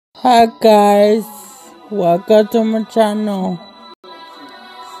Hi guys, welcome to my channel.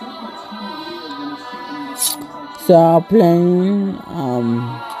 So I'm playing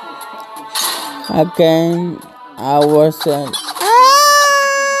again. I was come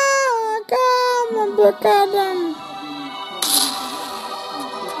on, look at them.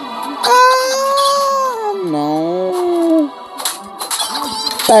 No.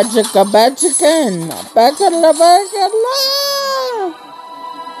 Bajika, Bagala.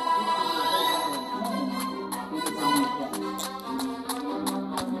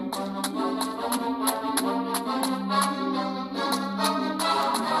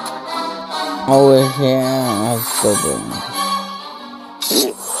 Over here, I still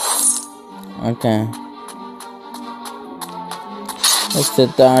okay. It's the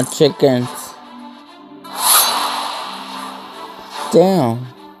darn chickens. Damn.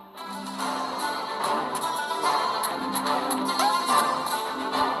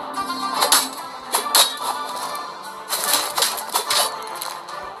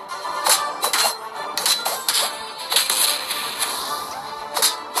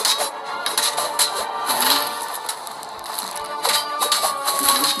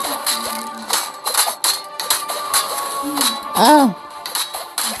 Ah,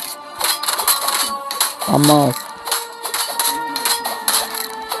 almost.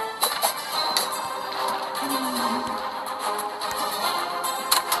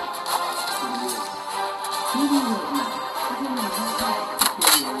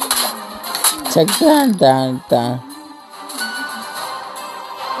 Check that.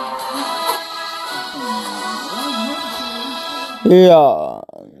 Yeah.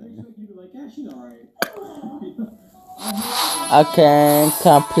 Okay,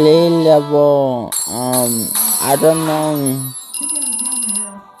 complete level. I don't know,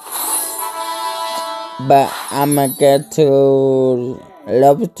 but I'ma get to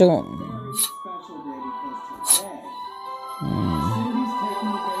level 2.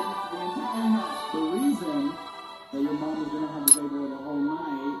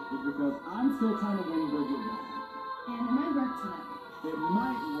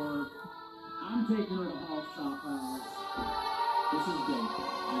 I'm taking her to Hall's Chop House. This is big.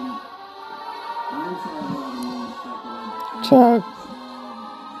 I'm sorry about the Chuck.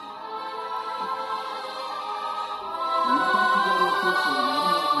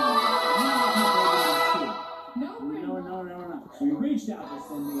 No. We reached out to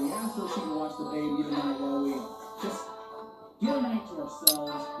Cindy. We asked her if she could watch the baby tonight while we just get a night to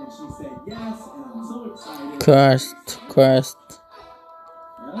ourselves. And she said yes, and I'm so excited. Crust.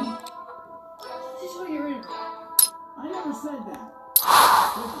 Yeah? I never said that.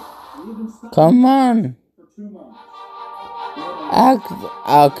 Come on. For 2 months.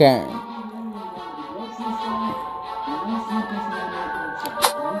 Okay.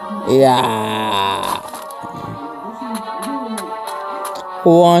 Yeah.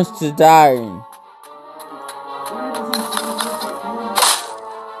 Who wants to die?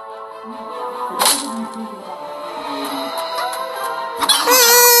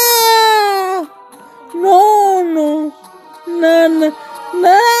 No,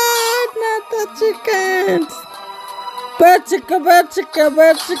 not the chickens. Bachika.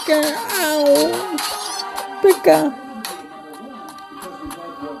 Ow. Pika.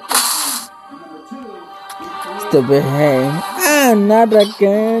 Stupid hey. Not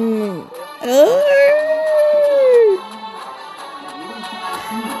again.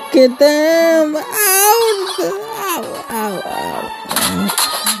 Get them out.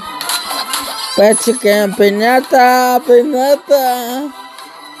 Bachika, piñata.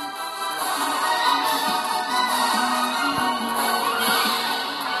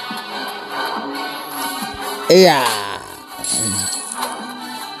 Yeah.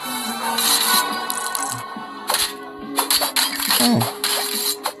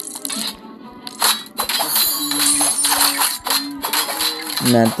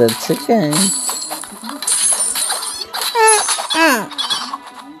 Not the chicken.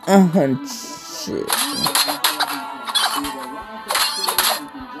 Shit.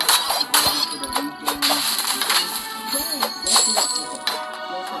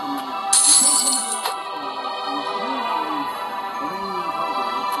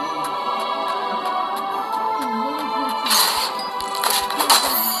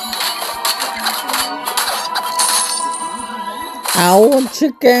 Our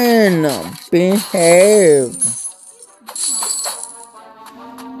chicken, behave.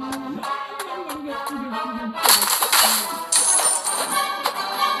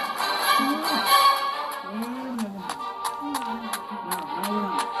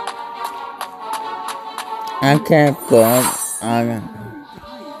 I can't go.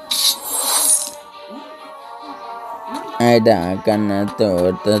 I don't gonna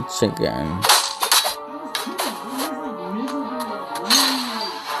do the chicken.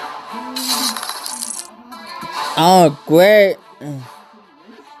 Oh, great.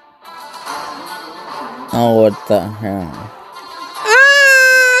 Oh, what the hell?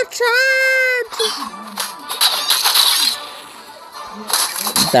 Ah, charge!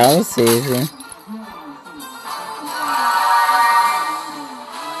 That was easy.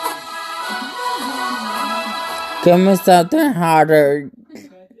 Give me something harder,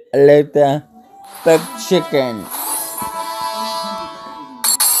 like the big chicken.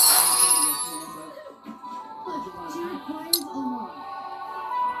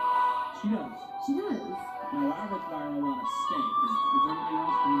 She does. She does. Now, I require a lot of steak. Is there anything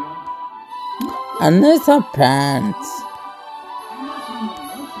else from you? And there's a pants. I'm not saying that I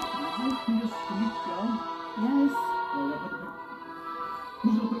love chicken. Can you just go? Yes.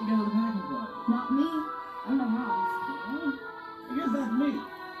 Who's gonna put together the packing party? Not me. I'm the mom. Well, I guess that's me.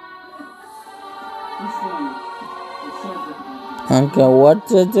 This thing is so difficult. Okay, what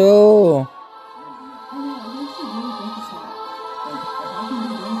to do? I know. It makes you really think about it.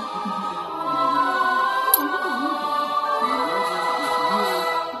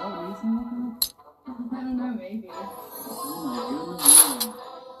 Like, if I can do this, I can do that.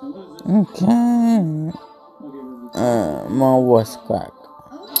 I don't know, maybe. Okay. My voice crack.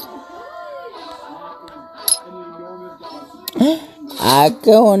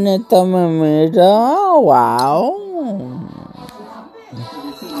 Aquí bonito me miro. Wow.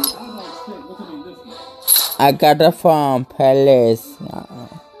 I got it from Palace.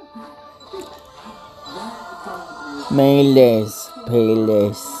 Palace,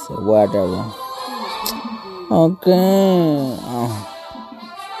 whatever. Okay.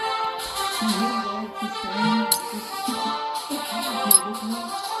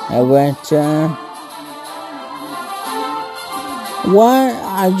 Adventure. What?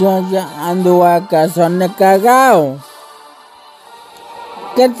 Ando acá, son de cagao.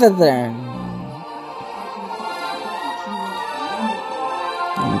 Quédate.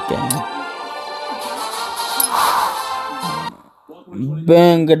 Okay.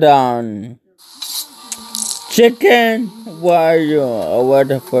 Bring it down. Chicken, where are you? I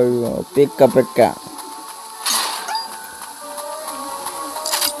wait for you. Pick up.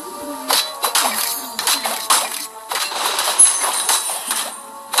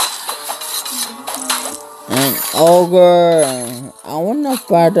 An ogre. I wanna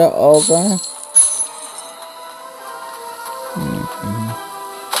fight the ogre.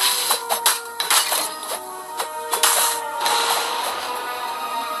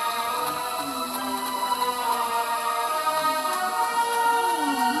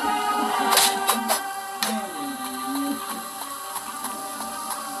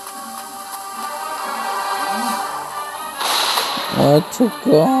 Where to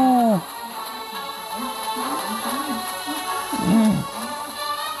go?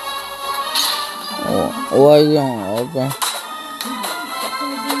 Where are you? Okay.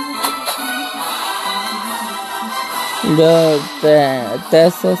 Look,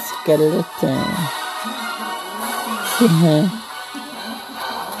 there's a skeleton.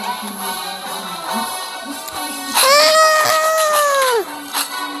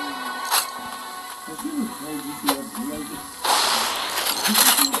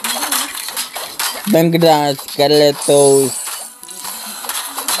 Bring down skeletons.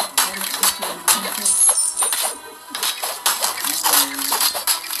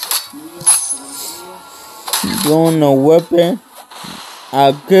 You want a weapon?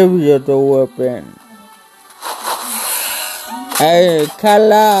 I'll give you the weapon. Hey,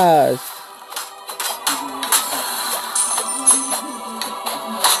 colors.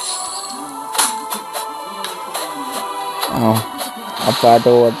 Oh, I thought it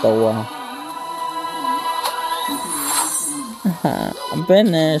was the one. I'm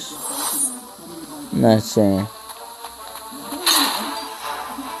finished. Nothing.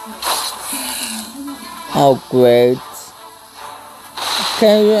 Oh, great.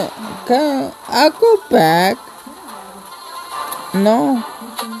 Can I go back? No.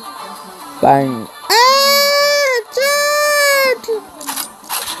 Fine.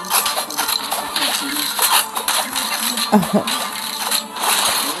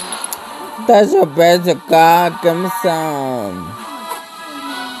 That's a better car. Give me some.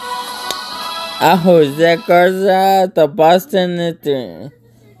 I was that cosa the Boston 13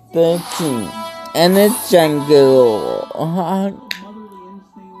 and it's jungle.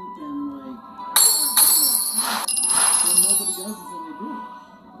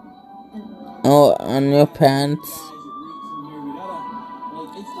 Oh, on your pants.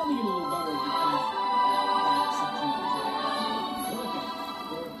 only get a little better if you pass that section of the track. Okay,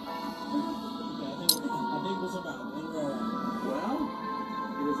 I think we'll survive. I think we're all right. Well,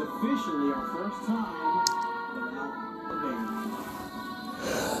 it is officially our first time without the baby.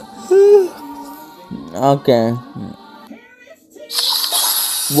 Okay.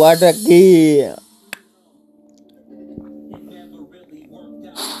 What a key.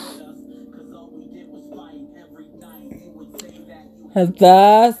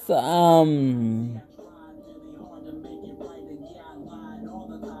 That's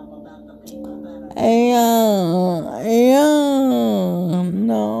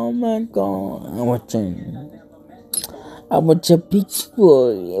no my god. I was a big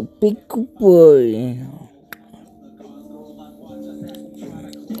boy, a big boy. You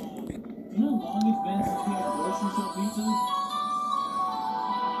know how long it's been since we had grocery store pizza?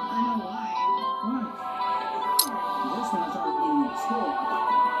 I know why. Why? Just when I started eating at school.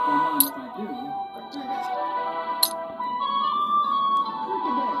 Don't mind if I do. Look at that.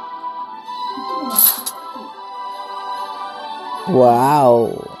 You still want to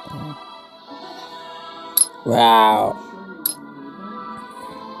Wow. Wow.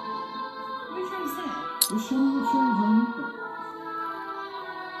 What are you trying to say? Just show me what you're underneath it.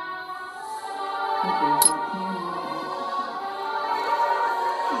 Okay, so I can't even...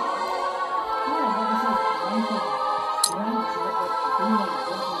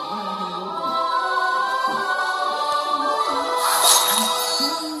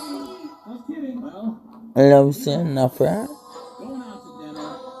 Lucian Nafra. Going out to dinner,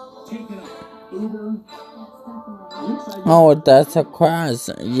 taking an Uber. Oh, that's a cross.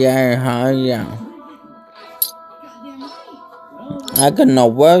 Yeah, yeah. I can know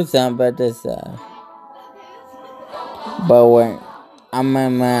words on, but it's but when I'm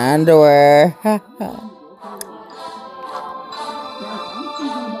in my underwear.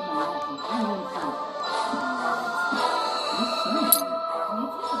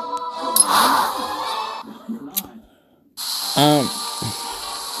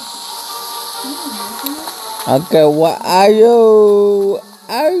 Okay, what are you?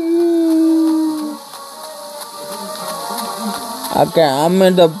 Are you? Okay, I'm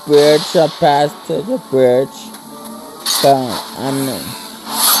in the bridge. I passed to the bridge. So I'm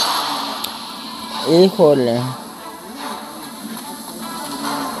equally.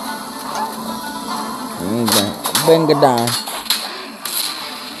 Okay, bring it down.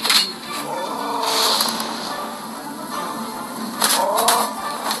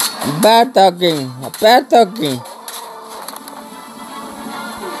 Bad talking. Bad talking.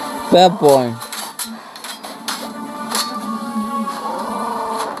 Bad boy.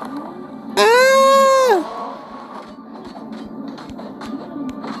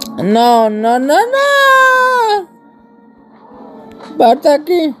 No, no, no, no.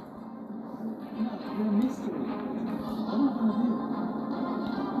 Bataki.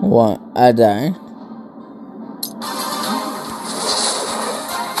 What? I die.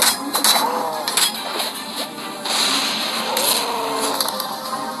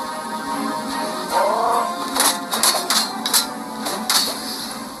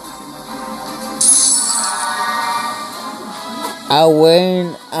 I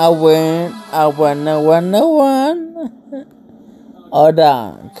win. I win.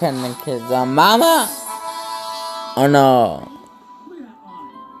 Oda, can the kids on mama? Oh no.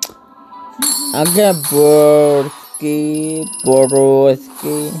 Okay,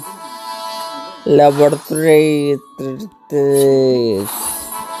 Borowski. Laboratory.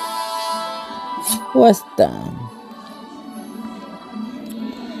 What's that?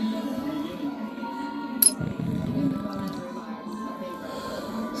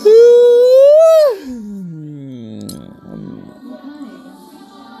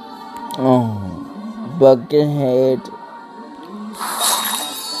 Oh, Buckethead.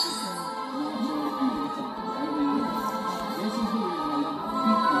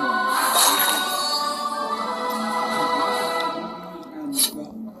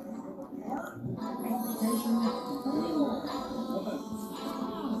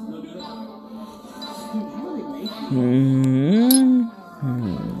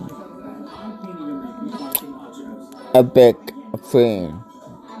 A big thing.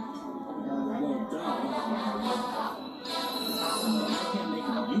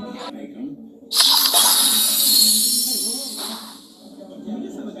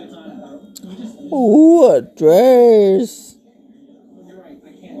 Ooh, a dress.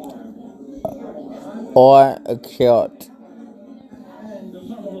 Or a kilt.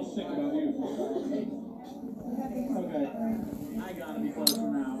 I gotta be closer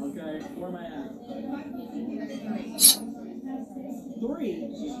now, okay? Where am I at?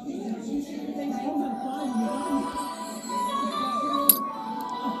 3.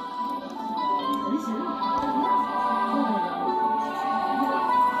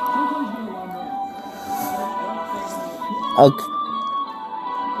 Okay.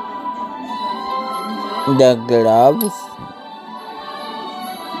 The gloves.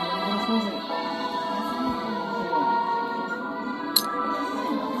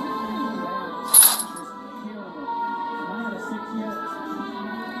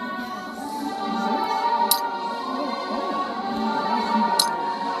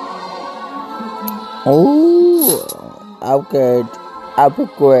 Oh, upgrade,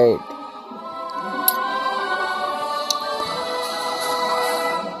 upgrade.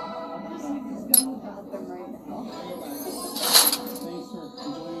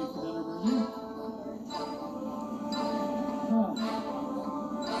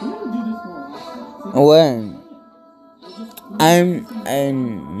 When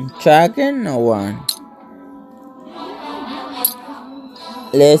I'm tracking or one.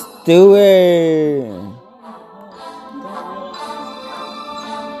 Let's do it.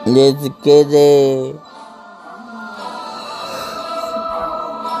 Let's get it.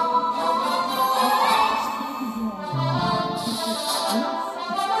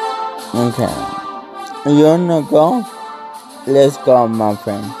 Okay. You wanna go? Let's go, my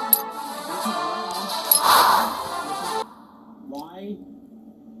friend. Why?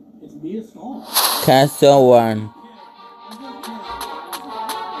 It's Mia Small. Castle one.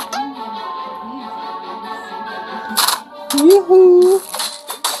 Yoo-hoo!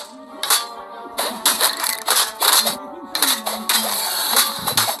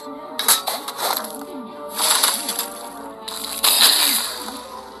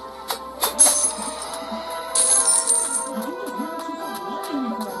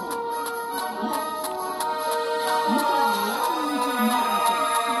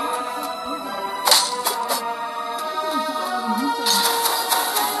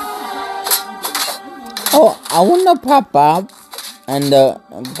 Oh, I wanna pop up and the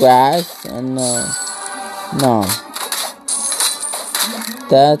grass and no,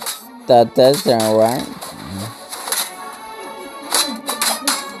 that doesn't right.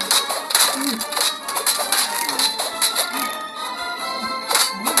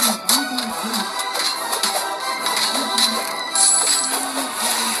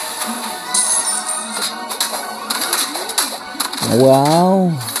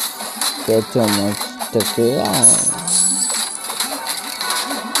 Wow, get too much tequila.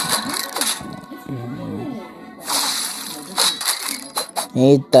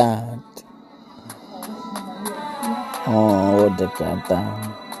 Eat that. Oh, what the cat.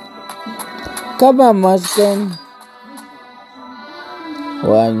 Come on, Muskin.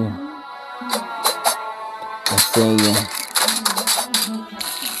 One. I see you.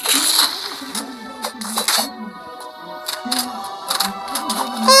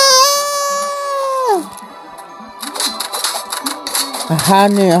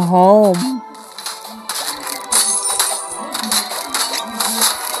 Honey home.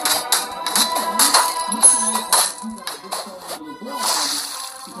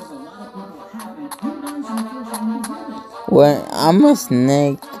 Well, I'm a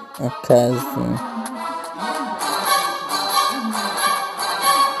snake, cause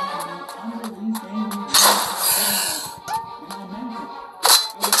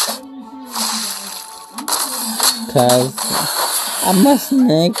I'm a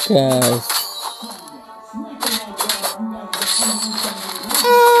snake, cause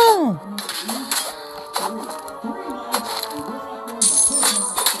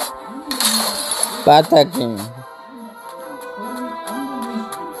Patakin.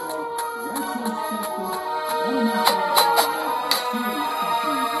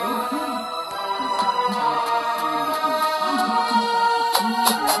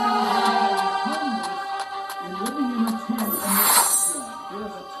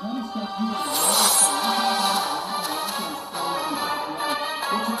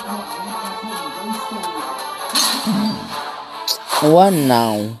 What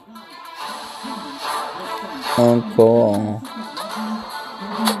now? Uncle.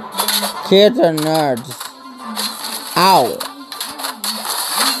 Kids are nerds. Ow.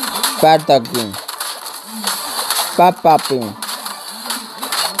 Patakin. Papapin.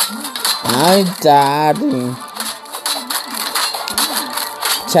 Hi, Daddy.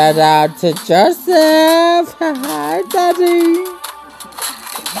 Shout out to Joseph. Hi, Daddy.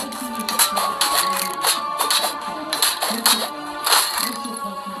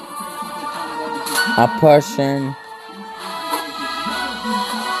 A person.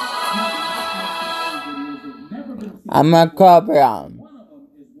 I'm a cobra.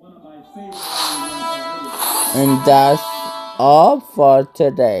 And that's all for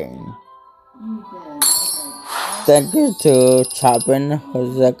today. Thank you to Chapin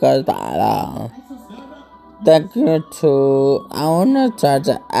Hosakatara. Thank you to, I wanna try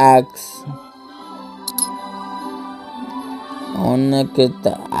to ask. I wanna get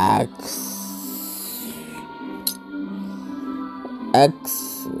the axe.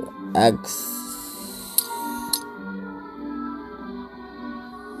 X.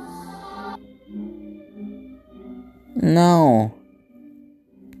 No.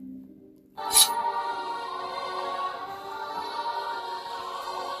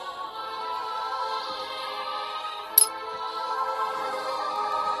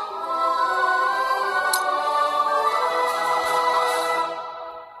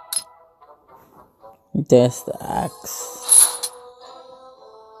 There's the axe.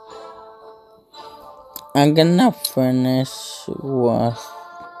 I'm gonna finish with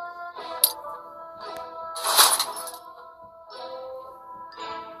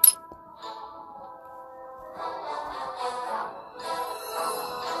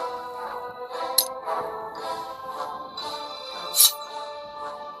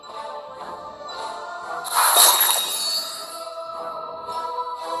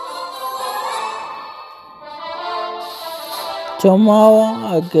tomorrow.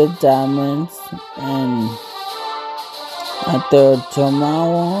 I get diamonds, and after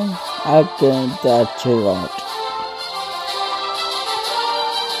tomorrow I get that churro.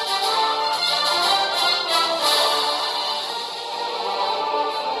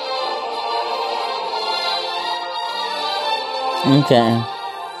 Okay,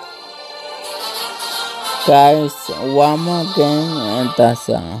 guys, one more game and that's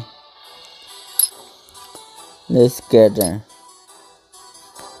all. Let's get it.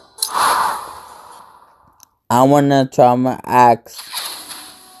 I wanna try my axe.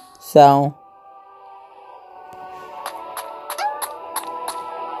 So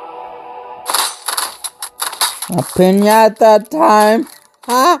a piñata time.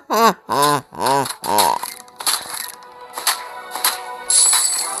 Ha ha ha ha ha.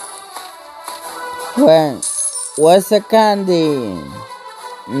 Wait, what's the candy?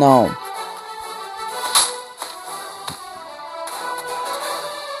 No.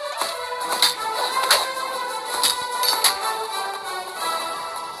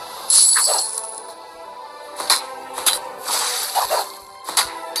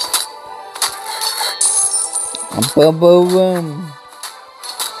 Bubble room.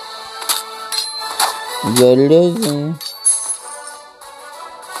 You're losing.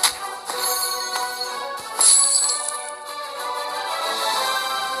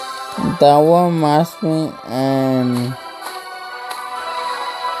 That one must me and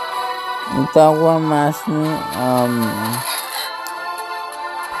that one must me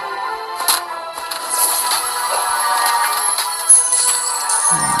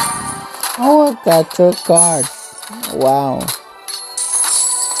oh, I got your cards. Wow.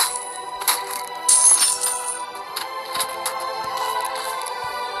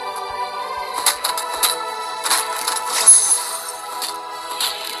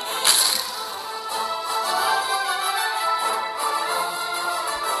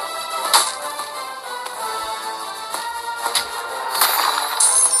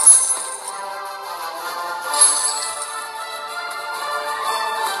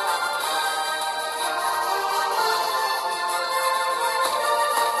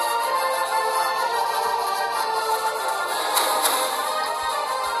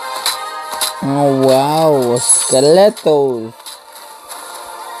 Oh wow, skeletos.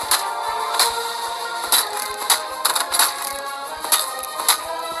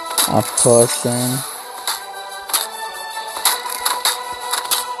 A potion.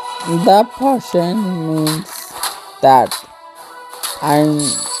 That potion means that I'm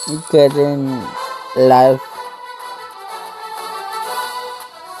getting life.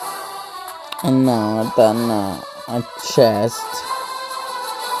 No, then a chest.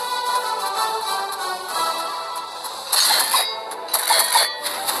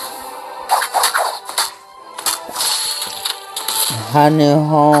 Honey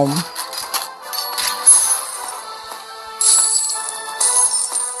home.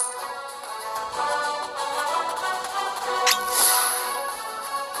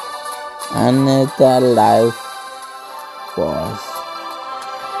 Another life force.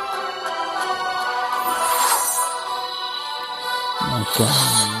 Okay.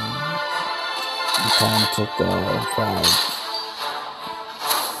 Time to go fight.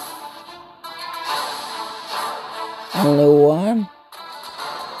 Only 1,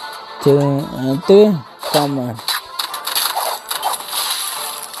 2, and 3. Come on.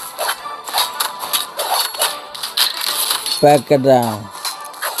 back it down.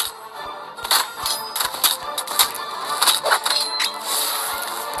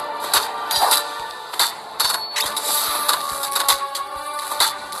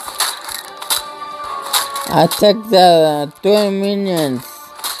 Attack the 2 minions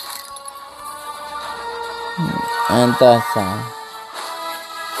and that's all.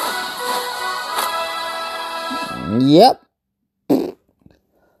 Yep.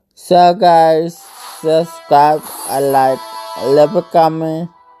 So guys, subscribe, like, leave a comment,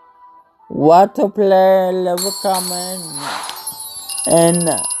 what to play, leave a comment, and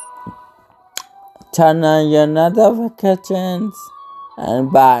turn on your notifications,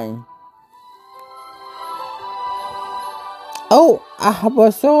 and bye. Oh, I have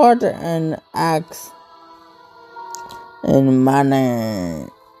a sword and axe and money.